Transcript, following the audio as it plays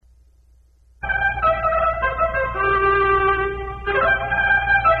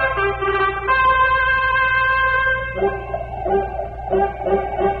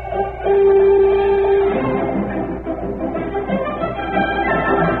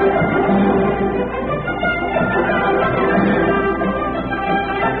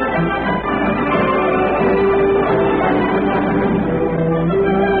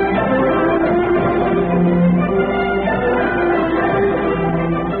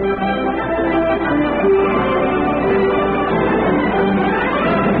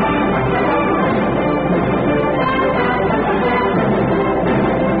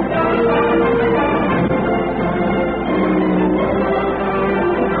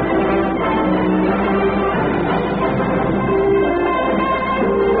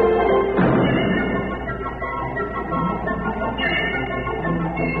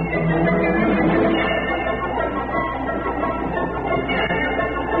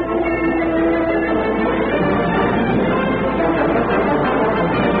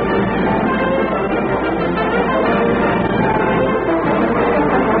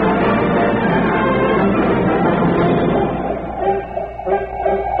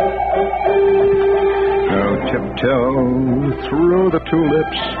tiptoe through the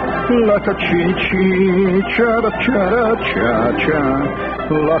tulips like a chee-chee, cha-da-cha-da-cha-cha,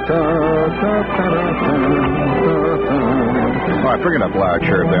 la-ta-ta-ta-ta-ta-ta. All right, bring it up loud,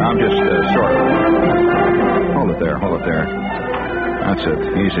 Sheriff, there. I'm just sort of... Hold it there. That's it.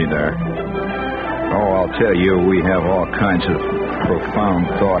 Easy there. Oh, I'll tell you, we have all kinds of profound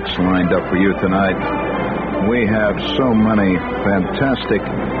thoughts lined up for you tonight. We have so many fantastic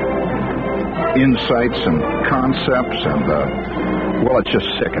insights and concepts, and, well, it's just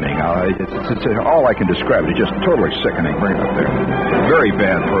sickening. It's all I can describe. It's just totally sickening. Bring it up there. Very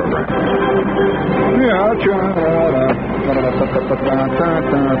bad program.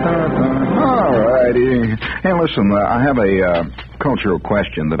 All righty. Hey, listen, I have a cultural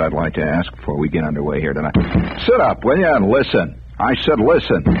question that I'd like to ask before we get underway here tonight. Sit up, will you, and listen. I said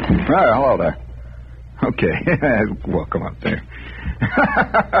listen. All right, hello there. Okay, welcome up there.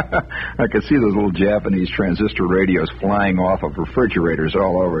 I can see those little Japanese transistor radios flying off of refrigerators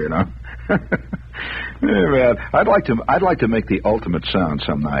all over, you know. Hey, man, I'd like to make the ultimate sound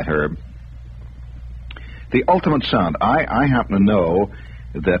some night, Herb. The ultimate sound. I happen to know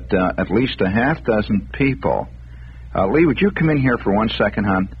that at least a half dozen people. Lee, would you come in here for 1 second,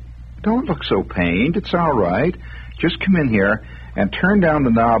 hon? Don't look so pained. It's all right. Just come in here and turn down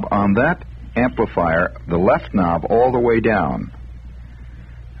the knob on that amplifier, the left knob, all the way down.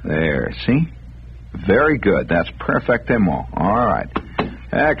 There, see? Very good. That's perfectimo. All right.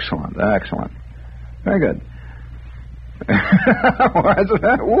 Excellent. Very good. Why?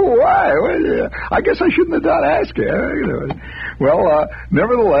 I guess I shouldn't have done ask you. Well,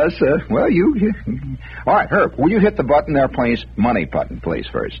 nevertheless, you... All right, Herb, will you hit the button there, please? Money button, please,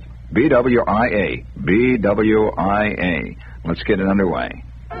 first. BWIA. BWIA. Let's get it underway.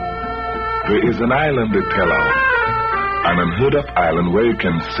 There is an island, they tell us, an unheard-of island where you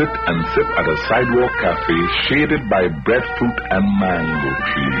can sit and sip at a sidewalk cafe shaded by breadfruit and mango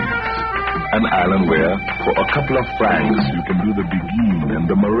trees. An island where, for a couple of francs, you can do the begin and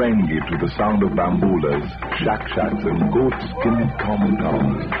the merengue to the sound of bamboolas, shack-shacks, and goat-skin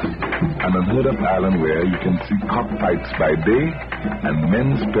tom-toms. An unheard-of island where you can see cockfights by day and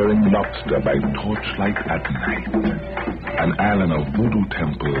men spearing lobster by torchlight at night. An island of voodoo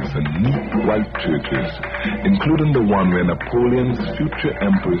temples and neat white churches, including the one where Napoleon's future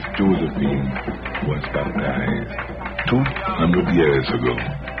Empress Josephine was baptized 200 years ago.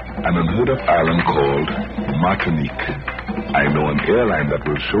 An unheard-of island called Martinique. I know an airline that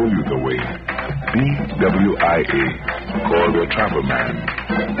will show you the way. BWIA. Call your travel man.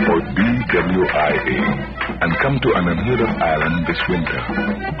 Or BWIA. And come to an unheard-of island this winter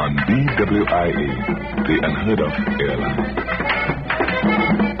on BWIA, the unheard-of airline.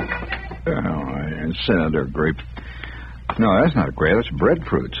 Senator Grape. No, that's not a grape. That's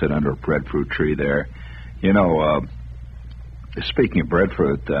breadfruit. Sit under a breadfruit tree there. You know, speaking of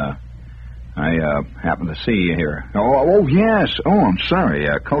breadfruit, I happen to see you here. Oh, yes. Oh, I'm sorry.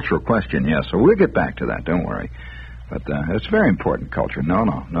 Cultural question, yes. So we'll get back to that. Don't worry. But it's very important culture. No,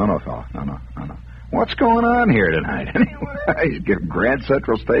 fella. No. What's going on here tonight? Anyway, get Grand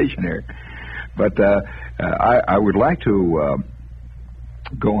Central Station here. But I would like to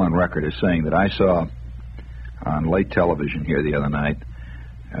go on record as saying that I saw on late television here the other night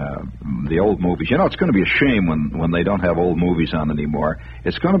the old movies. You know, it's going to be a shame when they don't have old movies on anymore.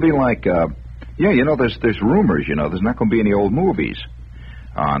 It's going to be like, there's rumors, there's not going to be any old movies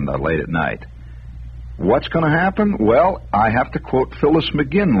on late at night. What's going to happen? Well, I have to quote Phyllis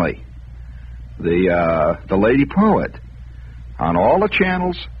McGinley, the lady poet. On all the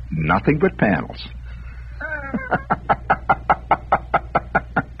channels, nothing but panels.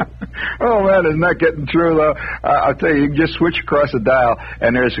 Oh, man, isn't that getting through, though? I'll tell you can just switch across the dial,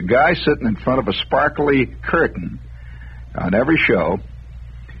 and there's a guy sitting in front of a sparkly curtain on every show,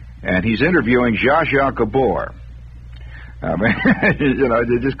 and he's interviewing Zsa Zsa Gabor. I mean,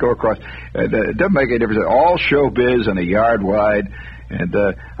 they just go across. It doesn't make any difference. All showbiz and a yard wide, and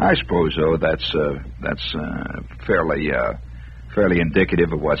I suppose, though, that's fairly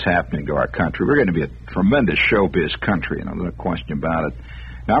indicative of what's happening to our country. We're going to be a tremendous showbiz country, no question about it.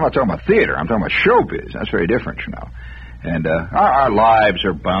 Now, I'm not talking about theater. I'm talking about showbiz. That's very different, And our lives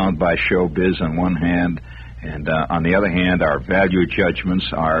are bound by showbiz on one hand, and on the other hand, our value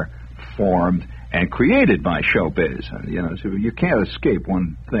judgments are formed and created by showbiz. So you can't escape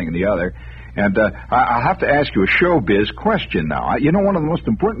one thing and the other. And I'll have to ask you a showbiz question now. One of the most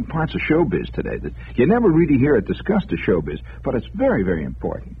important parts of showbiz today, that you never really hear it discussed as showbiz, but it's very, very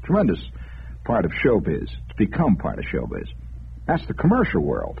important. Tremendous part of showbiz. It's become part of showbiz. That's the commercial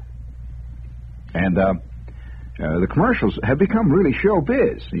world. And The commercials have become really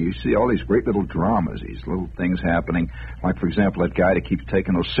showbiz. You see all these great little dramas, these little things happening. Like, for example, that guy that keeps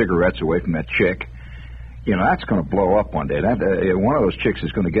taking those cigarettes away from that chick. You know, that's going to blow up one day. One of those chicks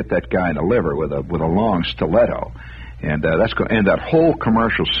is going to get that guy in the liver with a long stiletto. And that's going to end that whole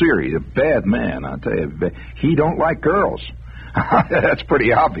commercial series. A bad man, I'll tell you. He don't like girls. That's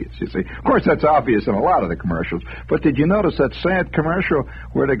pretty obvious, you see. Of course, that's obvious in a lot of the commercials. But did you notice that sad commercial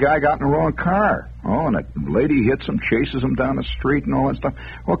where the guy got in the wrong car? Oh, and that lady hits him, chases him down the street and all that stuff.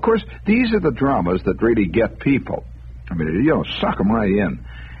 Well, of course, these are the dramas that really get people. I mean, suck them right in.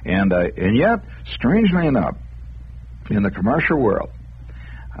 And yet, strangely enough, in the commercial world,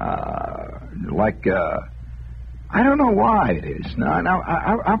 I don't know why it is. Now,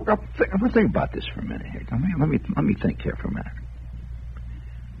 I'll think about this for a minute here. Let me think here for a minute.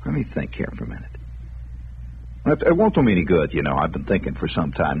 It won't do me any good, you know. I've been thinking for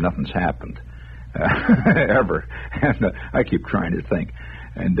some time. Nothing's happened ever, and I keep trying to think.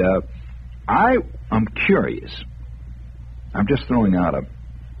 And I'm curious. I'm just throwing out a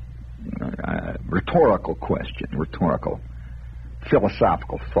rhetorical question, rhetorical,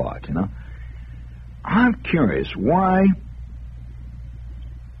 philosophical thought, you know. I'm curious why.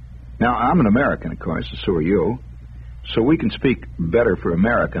 Now, I'm an American, of course, and so are you. So we can speak better for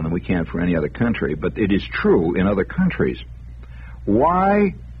America than we can for any other country, but it is true in other countries.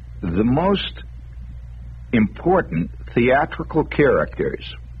 Why the most important theatrical characters,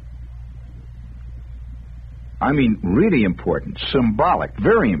 I mean really important, symbolic,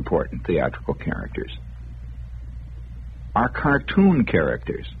 very important theatrical characters, are cartoon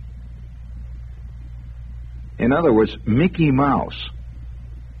characters. In other words, Mickey Mouse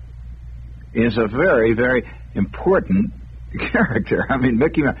is a very, very important character. I mean,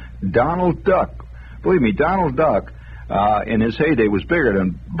 Mickey Mouse. Donald Duck. Believe me, Donald Duck in his heyday was bigger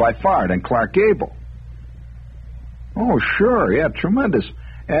by far than Clark Gable. Oh, sure, yeah, tremendous.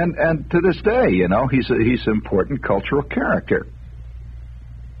 And to this day, you know, he's an important cultural character.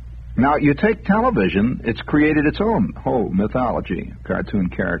 Now, you take television, it's created its own whole mythology, cartoon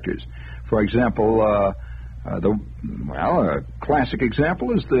characters. For example, a classic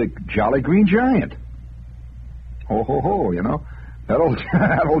example is the Jolly Green Giant. Ho, ho, ho, you know. That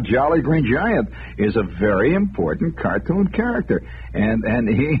old Jolly Green Giant is a very important cartoon character. And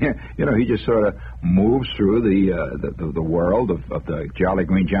he, you know, he just sort of moves through the world of the Jolly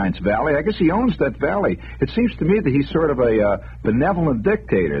Green Giant's valley. I guess he owns that valley. It seems to me that he's sort of a benevolent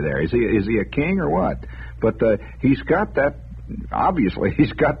dictator there. Is he a king or what? But he's got that. Obviously,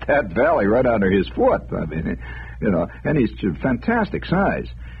 he's got that valley right under his foot. I mean, you know, and he's a fantastic size,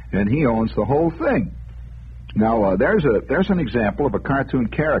 and he owns the whole thing. Now, there's an example of a cartoon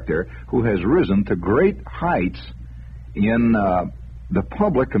character who has risen to great heights in the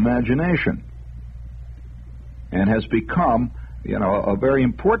public imagination and has become, you know, a very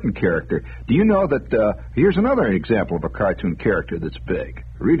important character. Do you know that, here's another example of a cartoon character that's big,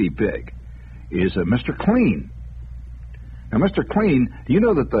 really big, is Mr. Clean. Now, Mr. Clean, do you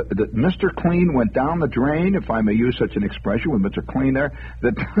know that that Mr. Clean went down the drain, if I may use such an expression with Mr. Clean there,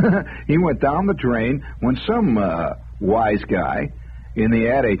 that he went down the drain when some wise guy in the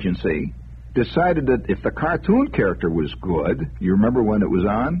ad agency decided that if the cartoon character was good, you remember when it was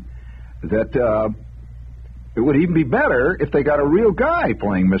on, that it would even be better if they got a real guy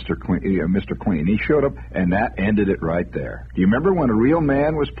playing Mr. Clean. He showed up, and that ended it right there. Do you remember when a real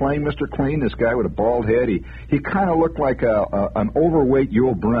man was playing Mr. Clean? This guy with a bald head. He kind of looked like an overweight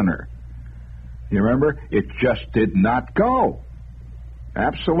Yul Brynner. You remember? It just did not go.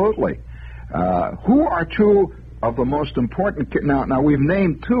 Absolutely. Who are two of the most important? Now we've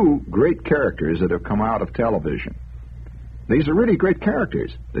named two great characters that have come out of television. These are really great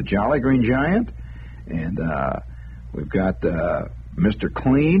characters. The Jolly Green Giant. And we've got Mr.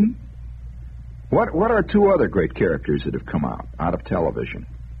 Clean. What are two other great characters that have come out of television?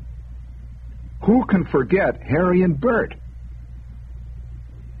 Who can forget Harry and Bert?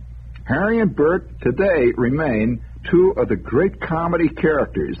 Harry and Bert today remain two of the great comedy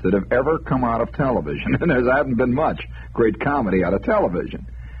characters that have ever come out of television. And there hasn't been much great comedy out of television.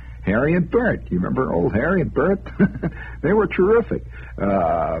 Harry and Bert. You remember old Harry and Bert? They were terrific.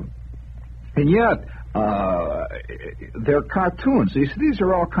 And yet, they're cartoons. These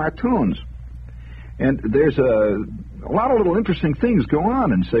are all cartoons. And there's a lot of little interesting things go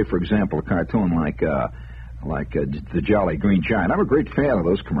on in, say, for example, a cartoon like the Jolly Green Giant. I'm a great fan of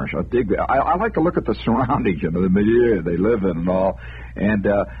those commercials. I dig that. I like to look at the surroundings, you know, the milieu they live in and all. And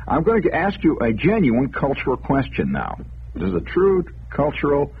I'm going to ask you a genuine cultural question now. This is a true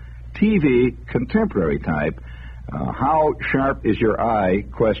cultural TV contemporary type. How sharp is your eye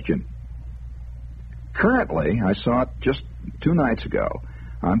question? Currently, I saw it just 2 nights ago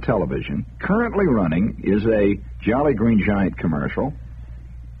on television. Currently running is a Jolly Green Giant commercial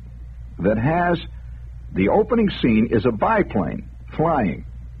that has the opening scene is a biplane flying.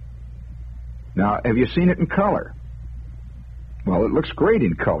 Now, have you seen it in color? Well, it looks great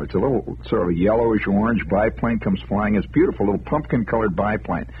in color. It's a little sort of yellowish-orange biplane comes flying. It's a beautiful little pumpkin-colored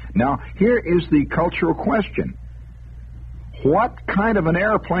biplane. Now, here is the cultural question. What kind of an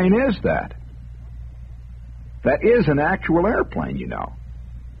airplane is that? That is an actual airplane, you know.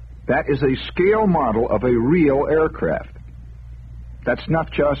 That is a scale model of a real aircraft. That's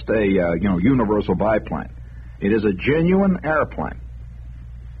not just a, universal biplane. It is a genuine airplane.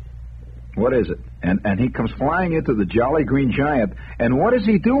 What is it? And he comes flying into the Jolly Green Giant, and what is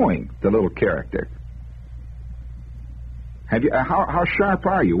he doing, the little character? How sharp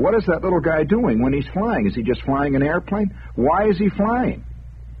are you? What is that little guy doing when he's flying? Is he just flying an airplane? Why is he flying?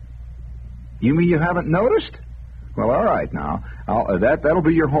 You mean you haven't noticed? Well, all right, now that'll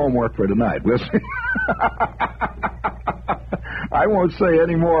be your homework for tonight. We'll see. I won't say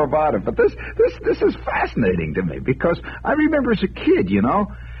any more about it, but this is fascinating to me because I remember as a kid, you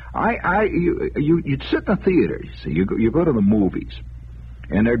know, you'd sit in a theater. You see, you go to the movies,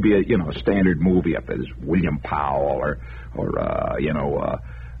 and there'd be a standard movie up there. There's William Powell or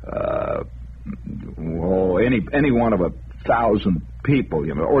any one of 1,000 people,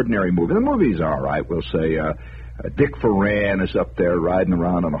 ordinary movie. The movie's all right. We'll say Dick Foran is up there riding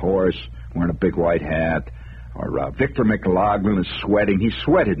around on a horse, wearing a big white hat. Or Victor McLaughlin is sweating. He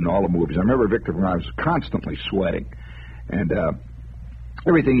sweated in all the movies. I remember Victor McLaughlin was constantly sweating. And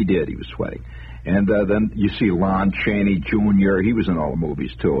everything he did, he was sweating. And then you see Lon Chaney Jr. He was in all the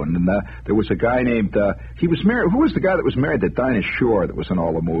movies, too. And then there was a guy named, he was married. Who was the guy that was married to Dinah Shore that was in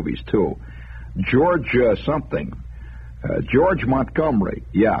all the movies, too? George something. George Montgomery.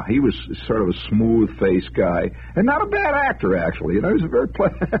 Yeah, he was sort of a smooth-faced guy. And not a bad actor, actually. He was a very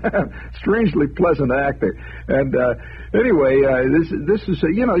strangely pleasant actor. And anyway, this is,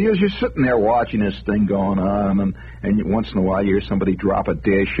 you're sitting there watching this thing going on, and once in a while you hear somebody drop a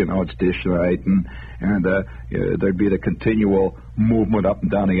dish, it's dish night, and there'd be the continual movement up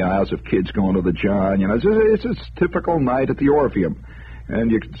and down the aisles of kids going to the John. It's a typical night at the Orpheum. And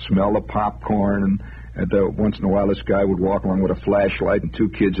you could smell the popcorn, and once in a while, this guy would walk along with a flashlight, and 2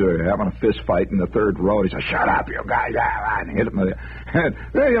 kids are having a fist fight in the third row. He said, "Shut up, you guys!" And hit him.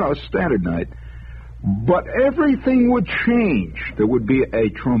 And standard night. But everything would change. There would be a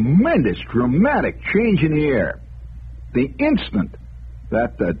tremendous, dramatic change in the air. The instant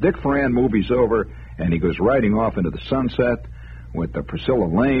that Dick Foran movie's over, and he goes riding off into the sunset with Priscilla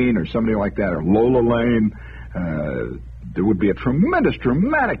Lane or somebody like that, or Lola Lane, there would be a tremendous,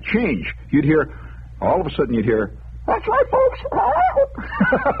 dramatic change. All of a sudden you'd hear, "That's right, folks."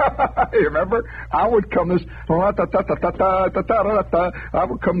 You remember? I would come the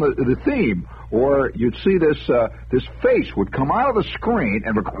theme, or you'd see this face would come out of the screen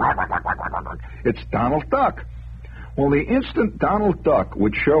and it's Donald Duck. Well, the instant Donald Duck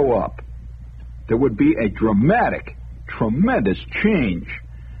would show up, there would be a dramatic, tremendous change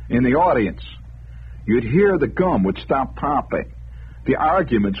in the audience. You'd hear the gum would stop popping. The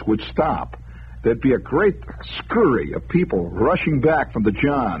arguments would stop. There'd be a great scurry of people rushing back from the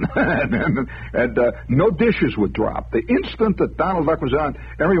John, and no dishes would drop. The instant that Donald Duck was on,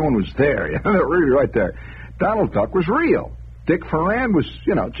 everyone was there, really right there. Donald Duck was real. Dick Foran was,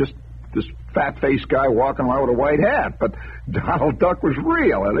 just this fat-faced guy walking around with a white hat, but Donald Duck was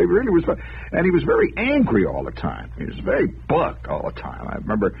real, and he really was, and he was very angry all the time. He was very bucked all the time. I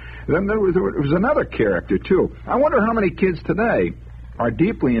remember. Then there was another character too. I wonder how many kids today are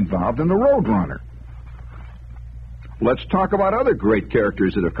deeply involved in the Roadrunner. Let's talk about other great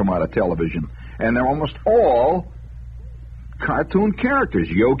characters that have come out of television, and they're almost all cartoon characters.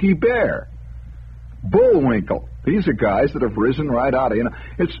 Yogi Bear, Bullwinkle. These are guys that have risen right out of,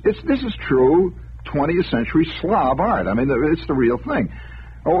 this is true 20th century Slav art. I mean, it's the real thing.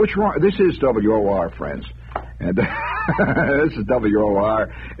 Oh, what's wrong? This is WOR, friends. And this is WOR,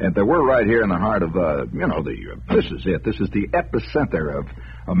 and we're right here in the heart of, this is it. This is the epicenter of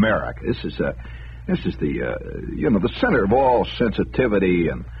America. This is the, the center of all sensitivity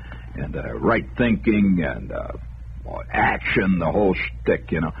and right thinking and action, the whole shtick,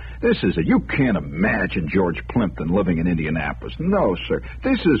 This is you can't imagine George Plimpton living in Indianapolis. No, sir.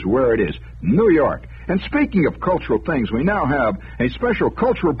 This is where it is, New York. And speaking of cultural things, we now have a special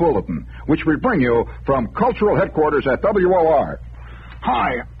cultural bulletin, which we bring you from cultural headquarters at WOR.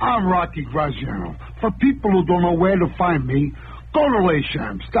 Hi, I'm Rocky Graziano. For people who don't know where to find me, go to Ray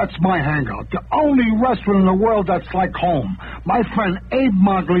Shams. That's my hangout. The only restaurant in the world that's like home. My friend Abe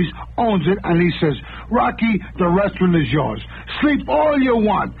Margulies owns it, and he says, Rocky, the restaurant is yours. Sleep all you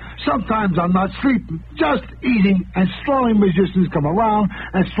want. Sometimes I'm not sleeping, just eating, and strolling musicians come around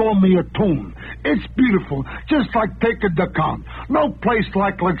and throw me a tune. It's beautiful, just like taking the count. No place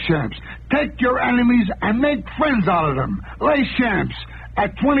like Champs. Take your enemies and make friends out of them. Les Champs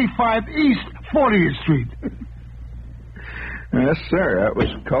at 25 East 40th Street. Yes, sir. That was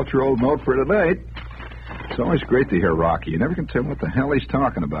a cultural note for tonight. It's always great to hear Rocky. You never can tell what the hell he's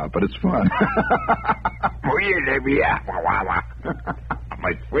talking about, but it's fun.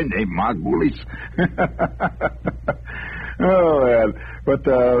 My friend named Margulies. Oh, man. But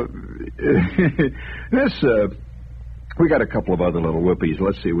we got a couple of other little whoopies.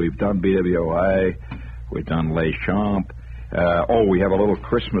 Let's see. We've done BWI. We've done Les Champs. We have a little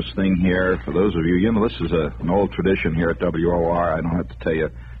Christmas thing here. For those of you, this is an old tradition here at WOR. I don't have to tell you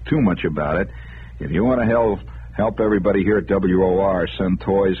too much about it. If you want to help everybody here at WOR send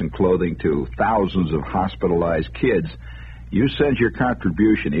toys and clothing to thousands of hospitalized kids, you send your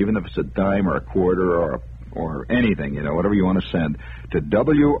contribution, even if it's a dime or a quarter or anything, whatever you want to send, to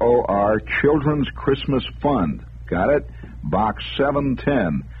WOR Children's Christmas Fund. Got it? Box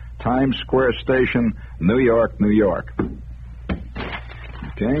 710, Times Square Station, New York, New York.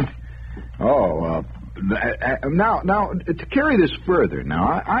 Okay? Now, to carry this further,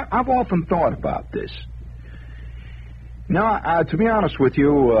 I've often thought about this. Now, to be honest with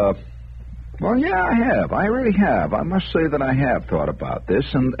you, I have. I really have. I must say that I have thought about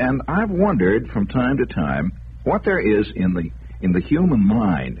this, and I've wondered from time to time what there is in the human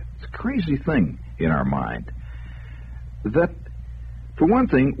mind. It's a crazy thing in our mind. That, for one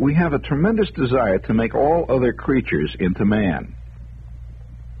thing, we have a tremendous desire to make all other creatures into man.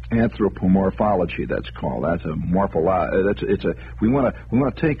 Anthropomorphology, that's called. That's a we want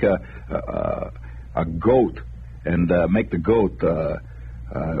to take a goat and make the goat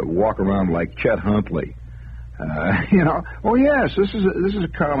walk around like Chet Huntley. Oh yes, this is a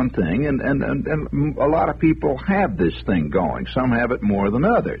common thing, and a lot of people have this thing going. Some have it more than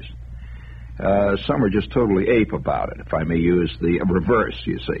others. Some are just totally ape about it, if I may use the reverse,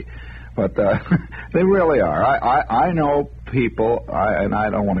 you see. But they really are. I know people, and I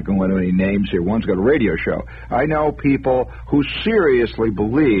don't want to go into any names here. One's got a radio show. I know people who seriously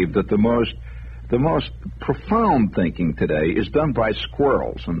believe that the most profound thinking today is done by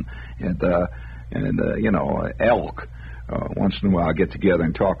squirrels and elk. Once in a while, get together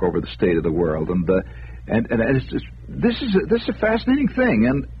and talk over the state of the world, and it's just, this is a fascinating thing,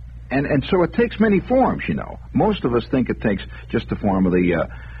 and so it takes many forms. Most of us think it takes just the form of the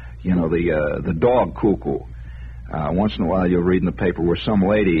dog cuckoo. Once in a while, you'll read in the paper where some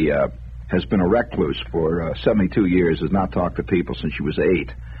lady has been a recluse for 72 years, has not talked to people since she was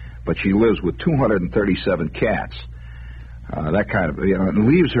 8, but she lives with 237 cats. That kind of, and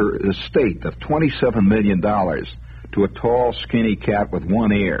leaves her estate of $27 million to a tall, skinny cat with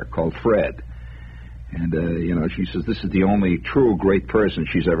one ear called Fred. And, she says this is the only true great person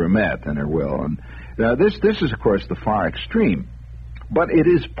she's ever met in her will. And this is, of course, the far extreme. But it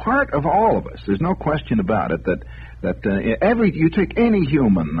is part of all of us. There's no question about it that you take any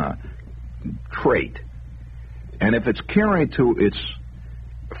human trait, and if it's carried to its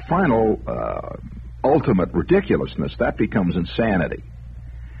final ultimate ridiculousness, that becomes insanity.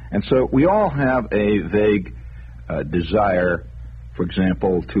 And so we all have a vague desire, for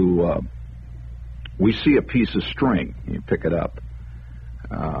example, to we see a piece of string, you pick it up,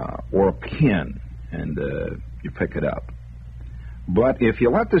 or a pin, and you pick it up. But if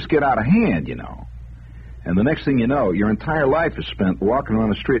you let this get out of hand, and the next thing you know, your entire life is spent walking around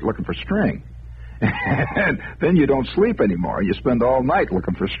the street looking for string. And then you don't sleep anymore. You spend all night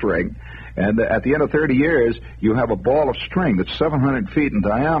looking for string. And at the end of 30 years, you have a ball of string that's 700 feet in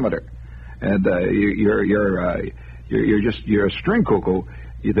diameter. And you're a string cuckoo.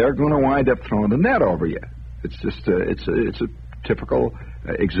 They're going to wind up throwing the net over you. It's just it's a typical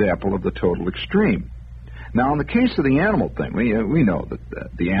example of the total extreme. Now, in the case of the animal thing, we know that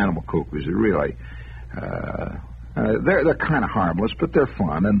the animal cuckoos are really they're kind of harmless, but they're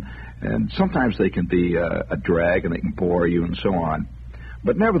fun, and sometimes they can be a drag and they can bore you and so on.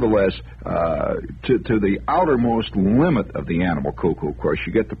 But nevertheless, to the outermost limit of the animal cuckoo, of course,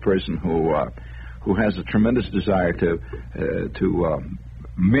 you get the person who has a tremendous desire to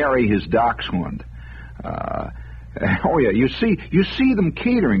marry his dachshund. Oh yeah, you see them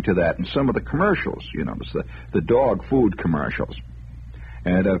catering to that in some of the commercials. It's the dog food commercials.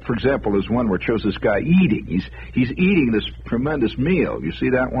 And for example, there's one where it shows this guy eating. He's eating this tremendous meal. You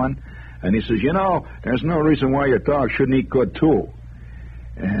see that one? And he says, there's no reason why your dog shouldn't eat good too.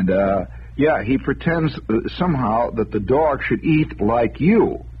 And he pretends somehow that the dog should eat like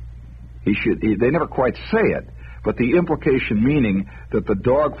you. They never quite say it, but the implication meaning that the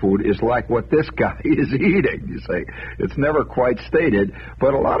dog food is like what this guy is eating. You say it's never quite stated,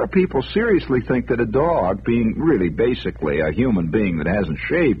 but a lot of people seriously think that a dog, being really basically a human being that hasn't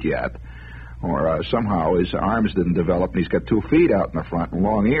shaved yet, or somehow his arms didn't develop and he's got 2 feet out in the front and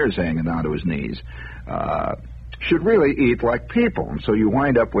long ears hanging down to his knees, should really eat like people. And so you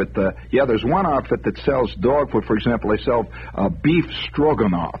wind up with, there's one outfit that sells dog food. For example, they sell beef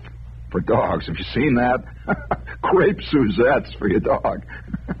stroganoff for dogs. Have you seen that? Crepe Suzettes for your dog.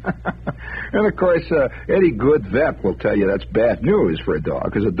 And, of course, any good vet will tell you that's bad news for a dog,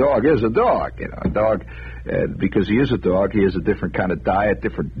 because a dog is a dog. You know, a dog, because he is a dog, he has a different kind of diet,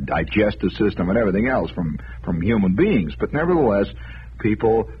 different digestive system and everything else from human beings. But nevertheless,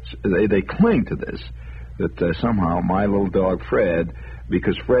 people, they cling to this, that somehow my little dog Fred,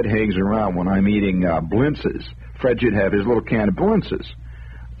 because Fred hangs around when I'm eating Blintzes, Fred should have his little can of Blintzes.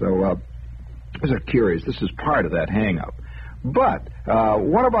 So, these are curious. This is part of that hang-up. But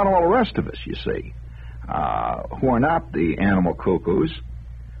what about all the rest of us, you see, who are not the animal cuckoos?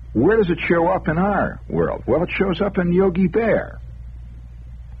 Where does it show up in our world? Well, it shows up in Yogi Bear.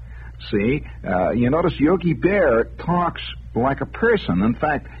 See, you notice Yogi Bear talks like a person. In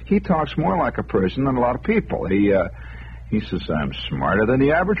fact, he talks more like a person than a lot of people. He says, I'm smarter than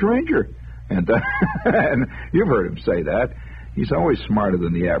the average ranger. And you've heard him say that. He's always smarter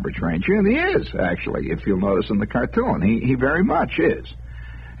than the average ranger, and he is, actually, if you'll notice in the cartoon. He very much is.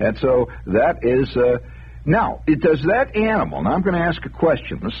 And so that is... now, does that animal... Now, I'm going to ask a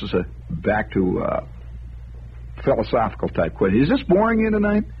question. This is back to philosophical type question. Is this boring you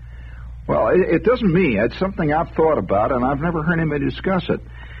tonight? Well, it doesn't me. It's something I've thought about, and I've never heard anybody discuss it.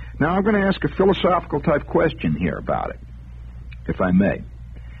 Now, I'm going to ask a philosophical type question here about it, if I may.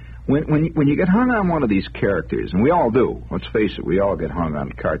 When you get hung on one of these characters, and we all do, let's face it, we all get hung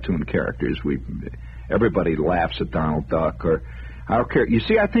on cartoon characters. Everybody laughs at Donald Duck, or I don't care. You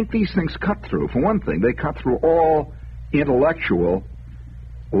see, I think these things cut through. For one thing, they cut through all intellectual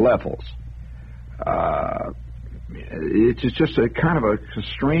levels. It's just a kind of a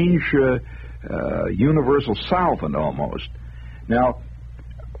strange universal solvent almost. Now,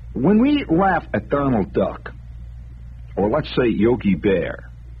 when we laugh at Donald Duck, or let's say Yogi Bear,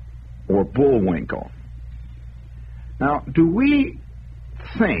 or Bullwinkle. Now, do we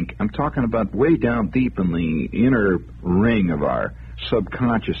think, I'm talking about way down deep in the inner ring of our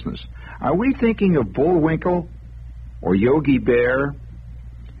subconsciousness, are we thinking of Bullwinkle or Yogi Bear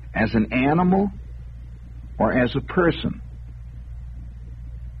as an animal or as a person?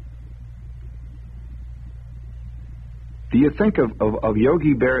 Do you think of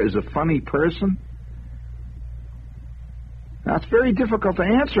Yogi Bear as a funny person? Now, it's very difficult to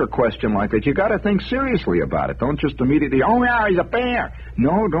answer a question like that. You got to think seriously about it. Don't just immediately, oh, yeah, he's a bear.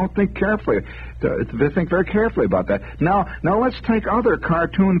 No, don't think carefully. Think very carefully about that. Now let's take other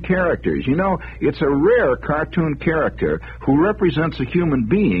cartoon characters. You know, it's a rare cartoon character who represents a human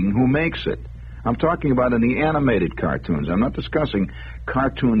being who makes it. I'm talking about in the animated cartoons. I'm not discussing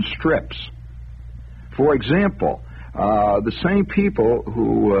cartoon strips. For example, the same people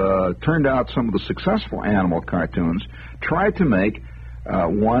who turned out some of the successful animal cartoons tried to make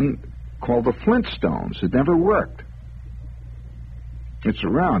one called the Flintstones. It never worked. It's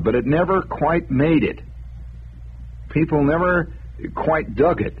around, but it never quite made it. People never quite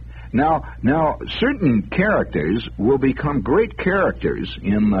dug it. Now, certain characters will become great characters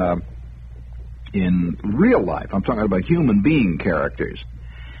in real life. I'm talking about human being characters.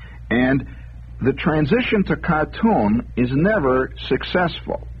 And the transition to cartoon is never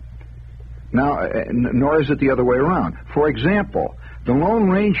successful. Now, nor is it the other way around. For example, the Lone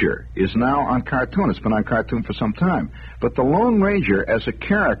Ranger is now on cartoon. It's been on cartoon for some time. But the Lone Ranger as a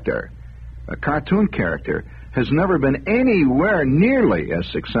character, a cartoon character, has never been anywhere nearly as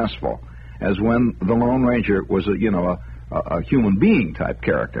successful as when the Lone Ranger was a human being type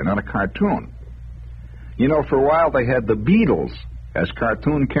character, not a cartoon. You know, for a while they had the Beatles as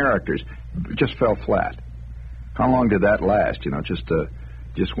cartoon characters. It just fell flat. How long did that last? You know, just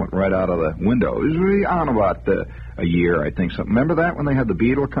went right out of the window. It was really on about a year, I think. Remember that when they had the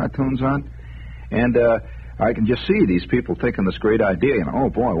Beatle cartoons on? And I can just see these people taking this great idea, oh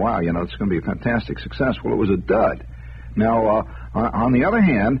boy, wow, it's going to be a fantastic success. Well, it was a dud. Now, on the other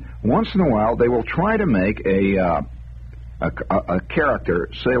hand, once in a while they will try to make a character,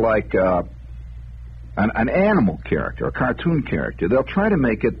 say like an animal character, a cartoon character. They'll try to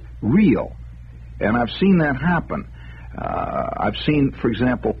make it real, and I've seen that happen. I've seen, for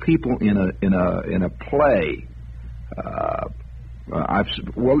example, people in a play.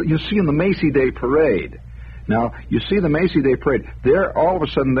 You see in the Macy Day Parade, Now, you see the Macy Day Parade. There, all of a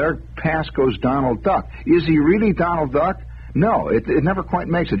sudden, there past goes Donald Duck. Is he really Donald Duck? No, it never quite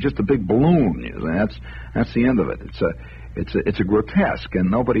makes it. Just a big balloon. That's the end of it. It's a grotesque, and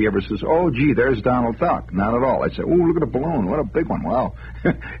nobody ever says, "Oh, gee, there's Donald Duck." Not at all. They say, "Oh, look at the balloon. What a big one! Wow."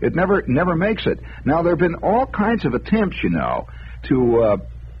 It never makes it. Now, there have been all kinds of attempts, to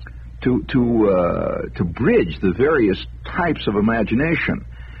bridge the various types of imagination.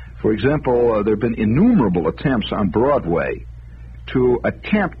 For example, there have been innumerable attempts on Broadway to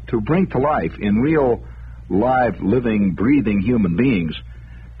attempt to bring to life in real, live, living, breathing human beings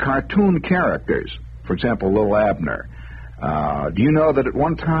cartoon characters. For example, Lil Abner. Do you know that at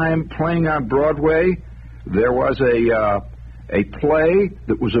one time, playing on Broadway, there was a play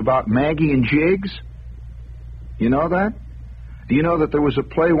that was about Maggie and Jiggs? You know that? Do you know that there was a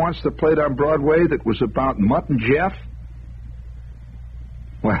play once that played on Broadway that was about Mutt and Jeff?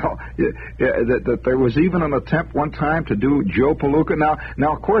 Well, that there was even an attempt one time to do Joe Palooka.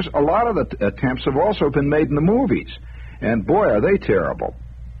 Now, of course, a lot of the attempts have also been made in the movies, and boy, are they terrible.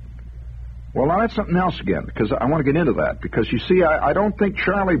 Well, now that's something else again, because I want to get into that. Because you see, I don't think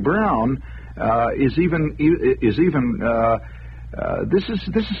Charlie Brown is even. This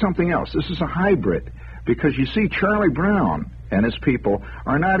is something else. This is a hybrid, because you see, Charlie Brown and his people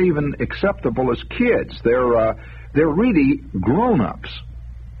are not even acceptable as kids. They're really grown-ups,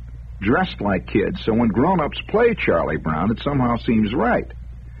 dressed like kids. So when grown-ups play Charlie Brown, it somehow seems right.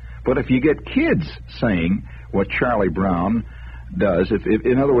 But if you get kids saying what Charlie Brown does,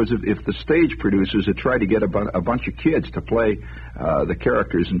 in other words, if the stage producers had tried to get a bunch of kids to play the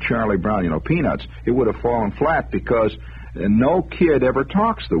characters in Charlie Brown, Peanuts, it would have fallen flat, because no kid ever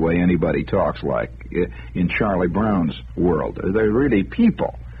talks the way anybody talks like in Charlie Brown's world. They're really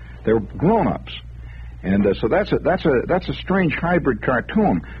people. They're grown-ups. And so that's a strange hybrid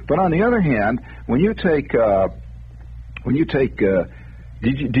cartoon. But on the other hand, when you take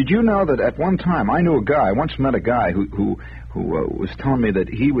did you know that at one time I once met a guy who was telling me that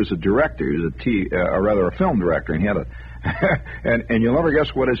he was a director, he was a film director, and he had and you'll never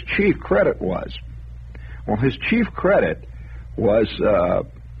guess what his chief credit was. Well, his chief credit was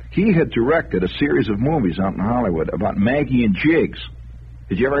he had directed a series of movies out in Hollywood about Maggie and Jiggs.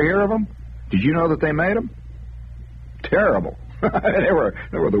 Did you ever hear of them? Did you know that they made them? Terrible. They were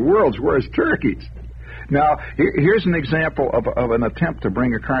the world's worst turkeys. Now, here's an example of an attempt to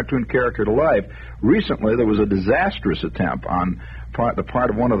bring a cartoon character to life. Recently, there was a disastrous attempt on the part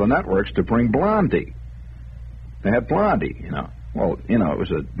of one of the networks to bring Blondie. They had Blondie, Well, it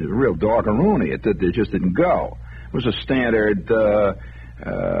was a real doggeroony. It just didn't go. It was a standard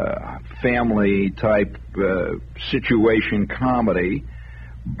family-type situation comedy,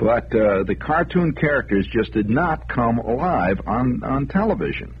 but the cartoon characters just did not come alive on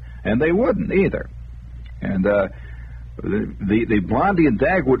television, and they wouldn't either. And the Blondie and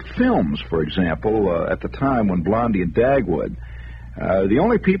Dagwood films, for example, at the time when Blondie and Dagwood, the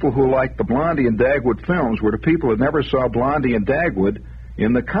only people who liked the Blondie and Dagwood films were the people who never saw Blondie and Dagwood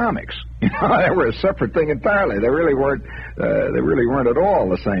in the comics. They were a separate thing entirely. They really weren't. They really weren't at all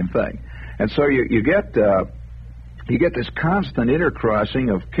the same thing. And so you get this constant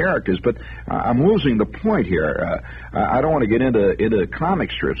intercrossing of characters. But I'm losing the point here. I don't want to get into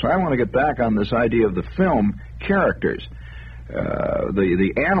comic strips. I want to get back on this idea of the film characters,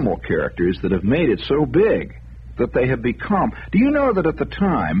 the animal characters that have made it so big that they have become. Do you know that at the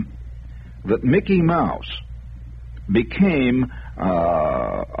time that Mickey Mouse became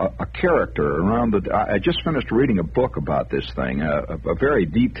a character around I just finished reading a book about this thing, a very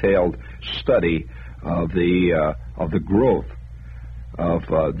detailed study of the growth of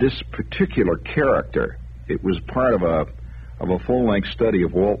this particular character. It was part of a full-length study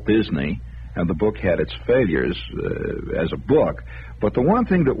of Walt Disney, and the book had its failures as a book. But the one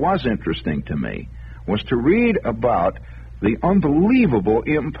thing that was interesting to me was to read about the unbelievable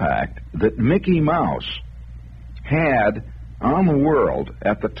impact that Mickey Mouse had on the world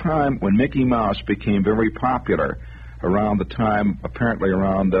at the time when Mickey Mouse became very popular, around the time, apparently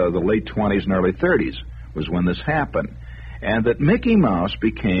around the late 20s and early 30s was when this happened. And that Mickey Mouse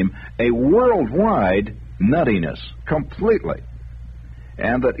became a worldwide nuttiness, completely.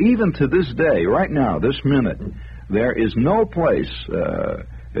 And that even to this day, right now, this minute, there is no place,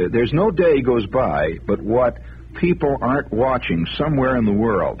 there's no day goes by but what people aren't watching somewhere in the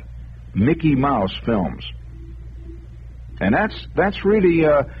world. Mickey Mouse films. And that's really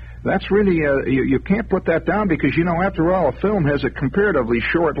you can't put that down, because after all, a film has a comparatively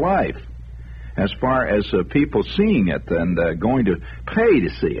short life as far as people seeing it and going to pay to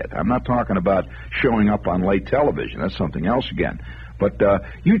see it. I'm not talking about showing up on late television. That's something else again. But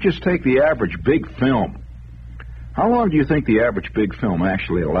you just take the average big film How long do you think the average big film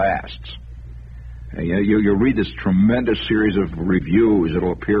actually lasts? You'll read this tremendous series of reviews.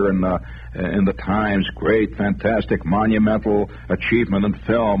 It'll appear in the Times. Great, fantastic, monumental achievement in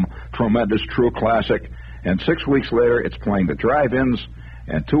film. Tremendous, true classic. And 6 weeks later, it's playing the drive-ins.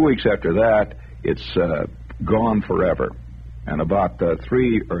 And 2 weeks after that, it's gone forever. And about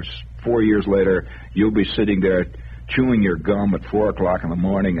 3 or 4 years later, you'll be sitting there chewing your gum at 4 o'clock in the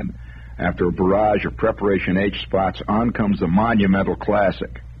morning. And after a barrage of Preparation H spots, on comes the monumental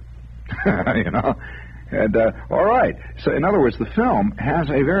classic. You know, and all right. So, in other words, the film has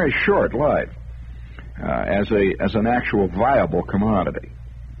a very short life as an actual viable commodity.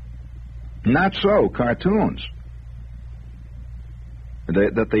 Not so cartoons.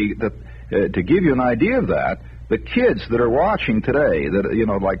 To give you an idea of that, the kids that are watching today,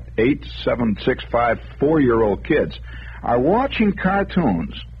 that like 8, 7, 6, 5, 4-year-old kids, are watching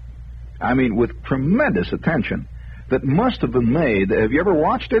cartoons. I mean, with tremendous attention. That must have been made. Have you ever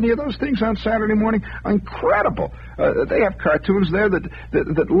watched any of those things on Saturday morning? Incredible. They have cartoons there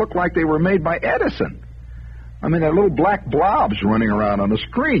that look like they were made by Edison. I mean, they're little black blobs running around on the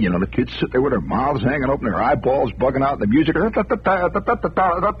screen. The kids sit there with their mouths hanging open, their eyeballs bugging out, and the music. Boom,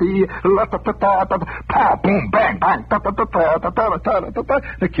 bang, bang.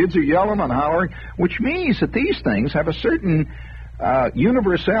 The kids are yelling and hollering, which means that these things have a certain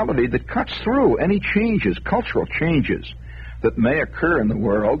universality that cuts through any changes, cultural changes that may occur in the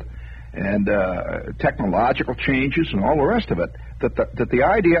world, and technological changes and all the rest of it. That the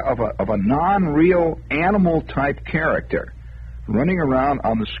idea of a non-real animal-type character running around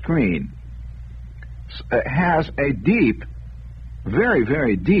on the screen has a deep, very,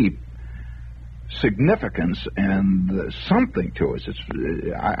 very deep significance and something to us.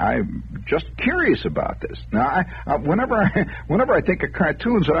 I'm just curious about this. Now, whenever I think of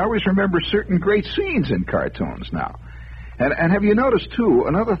cartoons, I always remember certain great scenes in cartoons now. And have you noticed, too,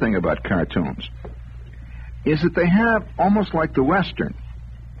 another thing about cartoons is that they have, almost like the Western,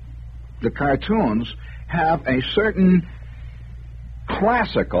 the cartoons have a certain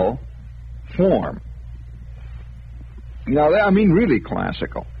classical form. Now, I mean really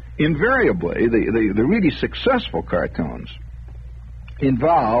classical. Invariably, the really successful cartoons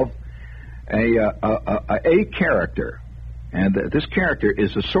involve a character, and this character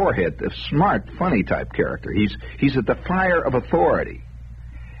is a sorehead, a smart, funny type character. He's a defier of authority,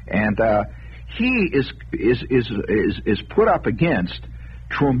 and he is put up against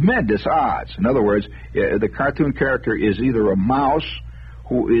tremendous odds. In other words, the cartoon character is either a mouse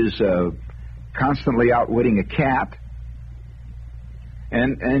who is constantly outwitting a cat.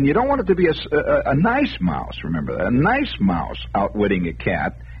 And you don't want it to be a nice mouse, remember that. A nice mouse outwitting a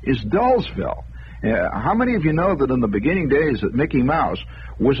cat is Dullsville. How many of you know that in the beginning days that Mickey Mouse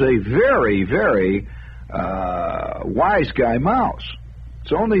was a very, very wise guy mouse?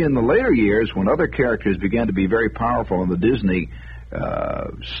 It's only in the later years when other characters began to be very powerful in the Disney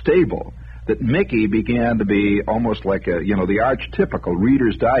stable that Mickey began to be almost like the archetypical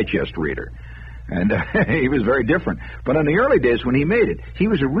Reader's Digest reader. And he was very different. But in the early days when he made it, he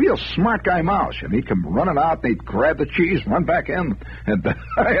was a real smart guy mouse. And he'd come running out, and he'd grab the cheese, run back in, and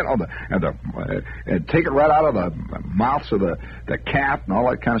and take it right out of the mouths of the cat and all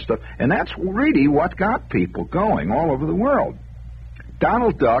that kind of stuff. And that's really what got people going all over the world.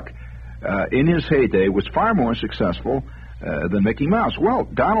 Donald Duck, in his heyday, was far more successful than Mickey Mouse. Well,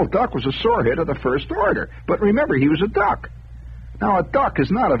 Donald Duck was a sorehead of the first order. But remember, he was a duck. Now, a duck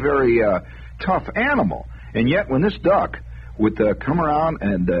is not a very tough animal, and yet when this duck would come around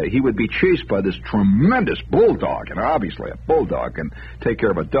and he would be chased by this tremendous bulldog, and obviously a bulldog can take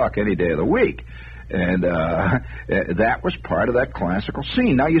care of a duck any day of the week, and that was part of that classical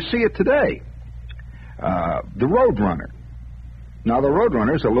scene. Now you see it today. The Roadrunner. Now the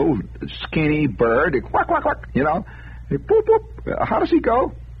Roadrunner is a little skinny bird. Quack, quack, quack, boop, boop. How does he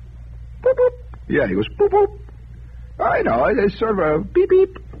go? Boop, boop. Yeah, he goes boop, boop. I know, it's sort of a beep,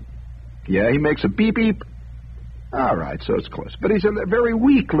 beep. Yeah, he makes a beep, beep. All right, so it's close. But he's a very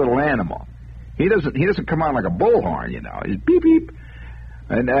weak little animal. He doesn't come on like a bullhorn, He's beep, beep.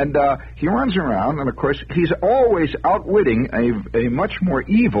 And he runs around, and, of course, he's always outwitting a much more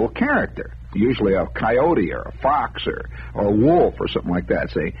evil character, usually a coyote or a fox or a wolf or something like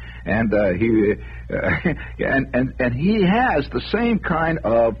that, see? And he has the same kind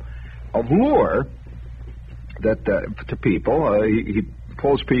of lure that to people. He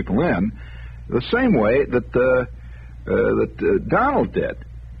pulls people in the same way that Donald did.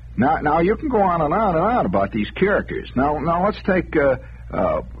 Now you can go on and on and on about these characters. Now let's take the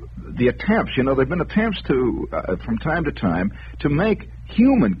attempts. There've been attempts to from time to time to make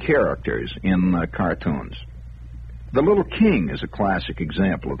human characters in cartoons. The Little King is a classic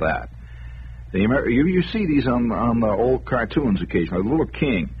example of that. You see these on the old cartoons occasionally, The Little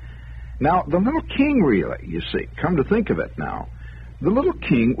King. Now, The Little King really, you see, come to think of it now, The Little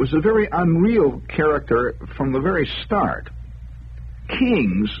King was a very unreal character from the very start.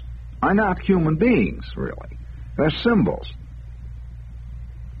 Kings are not human beings, really. They're symbols.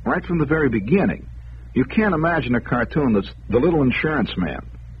 Right from the very beginning. You can't imagine a cartoon that's the Little Insurance Man.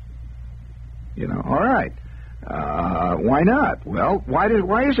 You know, all right. Why not? Well, why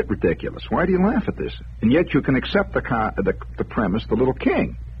is it ridiculous? Why do you laugh at this? And yet you can accept the premise, the Little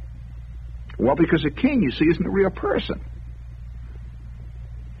King. Well, because a king, you see, isn't a real person.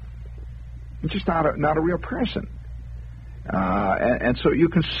 It's just not a real person. And so you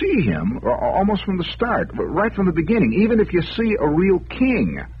can see him almost from the start, right from the beginning. Even if you see a real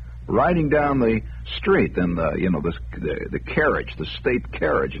king riding down the street in the carriage, the state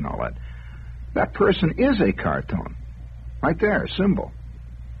carriage and all that, that person is a cartoon. Right there, a symbol.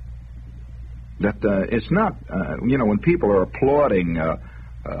 That it's not, when people are applauding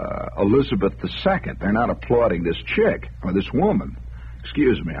Elizabeth II, they're not applauding this chick or this woman.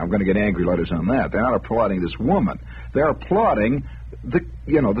 Excuse me, I'm going to get angry letters on that. They're not applauding this woman. They're applauding the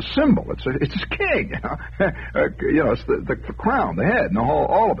symbol. It's a king. It's the crown, the head, and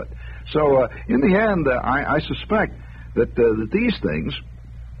all of it. So in the end, I suspect that these things,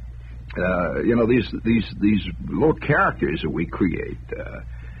 these little characters that we create,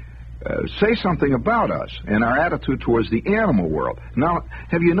 say something about us and our attitude towards the animal world. Now,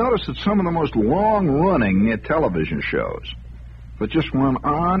 have you noticed that some of the most long-running television shows that just run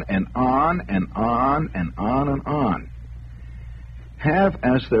on and on and on and on and on have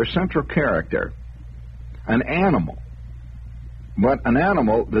as their central character an animal, but an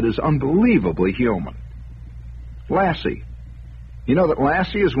animal that is unbelievably human? Lassie. You know that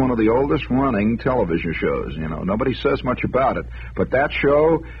Lassie is one of the oldest running television shows. Nobody says much about it, but that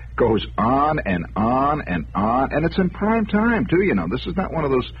show goes on and on and on, and it's in prime time too. This is not one of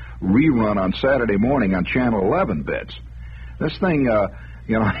those rerun on Saturday morning on Channel 11 bits. This thing,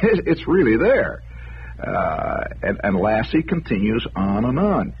 it's really there. And Lassie continues on and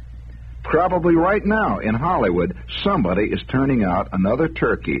on. Probably right now in Hollywood, somebody is turning out another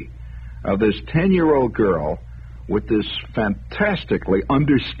turkey of this 10-year-old girl with this fantastically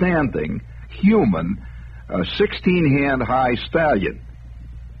understanding human 16-hand-high stallion.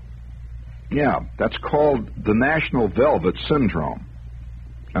 Yeah, that's called the National Velvet Syndrome.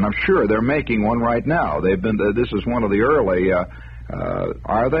 And I'm sure they're making one right now. This is one of the early,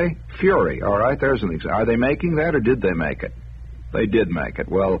 are they? Fury, all right, there's an example. Are they making that, or did they make it? They did make it.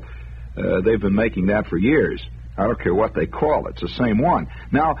 Well, they've been making that for years. I don't care what they call it. It's the same one.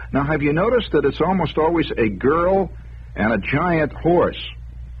 Now, have you noticed that it's almost always a girl and a giant horse?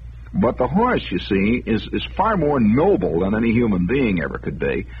 But the horse, you see, is far more noble than any human being ever could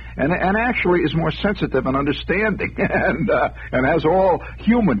be, and actually is more sensitive and understanding, and has all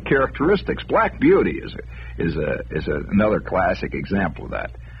human characteristics. Black Beauty is another classic example of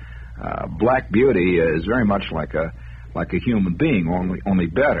that. Black Beauty is very much like a human being, only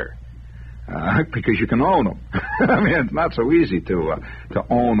better, because you can own them. I mean, it's not so easy to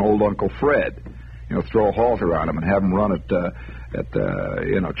own old Uncle Fred. Throw a halter on him and have him run at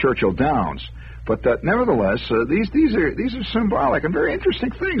Churchill Downs. But nevertheless, these are symbolic and very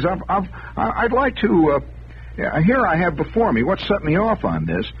interesting things. I'd like to. Here I have before me. What set me off on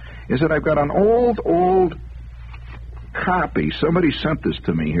this is that I've got an old copy. Somebody sent this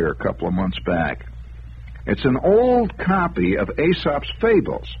to me here a couple of months back. It's an old copy of Aesop's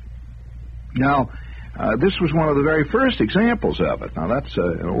Fables. Now, this was one of the very first examples of it. Now, that's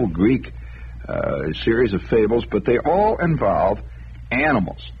an old Greek series of fables, but they all involve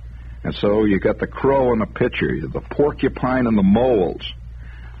animals. And so you got the crow and the pitcher, the porcupine and the moles.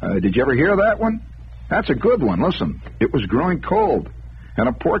 Did you ever hear that one? That's a good one. Listen, it was growing cold, and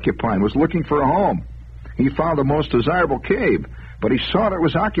a porcupine was looking for a home. He found the most desirable cave, but he saw it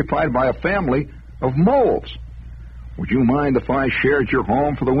was occupied by a family of moles. Would you mind if I shared your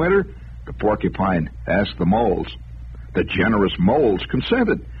home for the winter? The porcupine asked the moles. The generous moles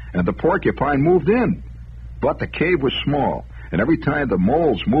consented, and the porcupine moved in. But the cave was small, and every time the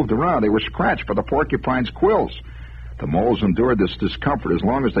moles moved around, they were scratched by the porcupine's quills. The moles endured this discomfort as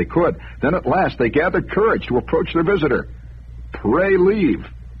long as they could. Then at last they gathered courage to approach their visitor. "Pray leave,"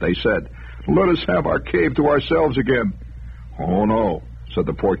 they said. "Let us have our cave to ourselves again." "Oh, no," said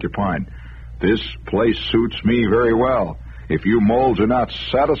the porcupine. "This place suits me very well. If you moles are not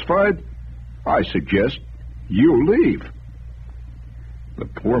satisfied, I suggest you leave." The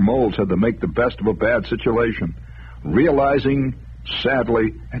poor moles had to make the best of a bad situation, realizing,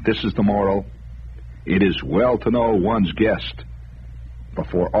 sadly, and this is the moral, it is well to know one's guest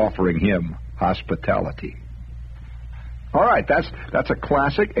before offering him hospitality. All right, that's a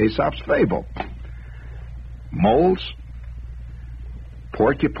classic Aesop's fable. Moles,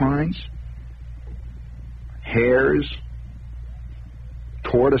 porcupines, hares,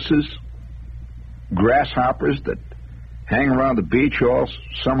 tortoises, grasshoppers that hang around the beach all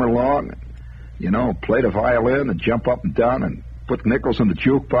summer long, play the violin and jump up and down and put nickels in the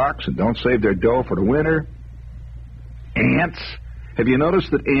jukebox and don't save their dough for the winter. Ants. Have you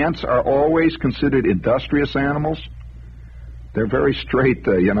noticed that ants are always considered industrious animals? They're very straight,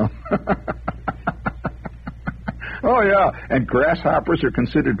 Oh, yeah, and grasshoppers are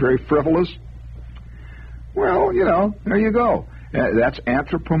considered very frivolous. Well, there you go. That's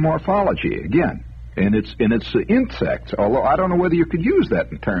anthropomorphology, again. And it's insects, although I don't know whether you could use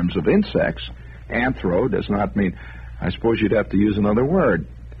that in terms of insects. Anthro does not mean, I suppose you'd have to use another word.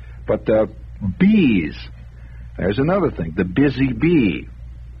 But bees, there's another thing, the busy bee.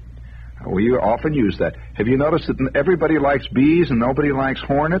 We often use that. Have you noticed that everybody likes bees and nobody likes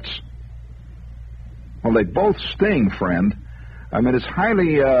hornets? Well, they both sting, friend. I mean, it's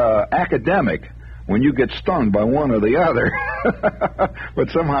highly academic when you get stung by one or the other. But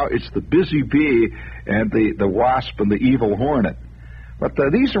somehow it's the busy bee and the wasp and the evil hornet. But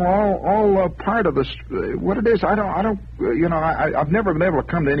these are all part of this. What it is, I've never been able to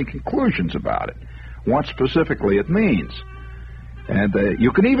come to any conclusions about it. What specifically it means. And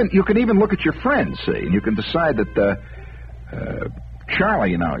you can even look at your friends, see, and you can decide that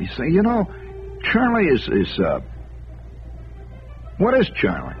Charlie, you say, Charlie is what is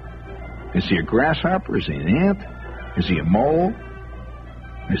Charlie? Is he a grasshopper? Is he an ant? Is he a mole?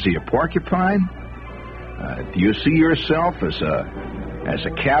 Is he a porcupine? Do you see yourself as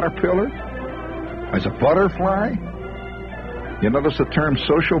a caterpillar? As a butterfly? You notice the term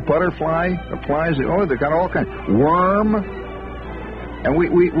social butterfly applies? Oh, they've got all kinds. Worm. And we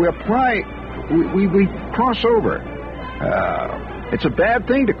apply, we cross over. It's a bad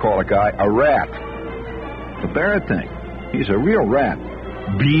thing to call a guy a rat. It's a bad thing. He's a real rat.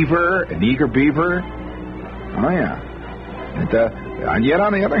 Beaver, an eager beaver. Oh, yeah. And yet,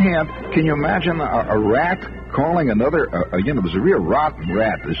 on the other hand, can you imagine a rat calling another, there's a real rotten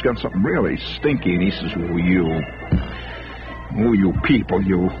rat that's got something really stinky, and he says, oh, you people,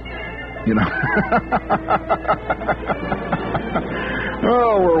 you know.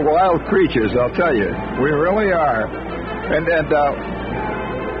 Oh, we're wild creatures, I'll tell you. We really are. And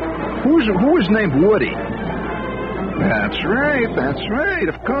who is named Woody? That's right,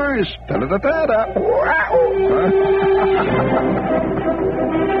 of course. Da-da-da-da-da. Wow.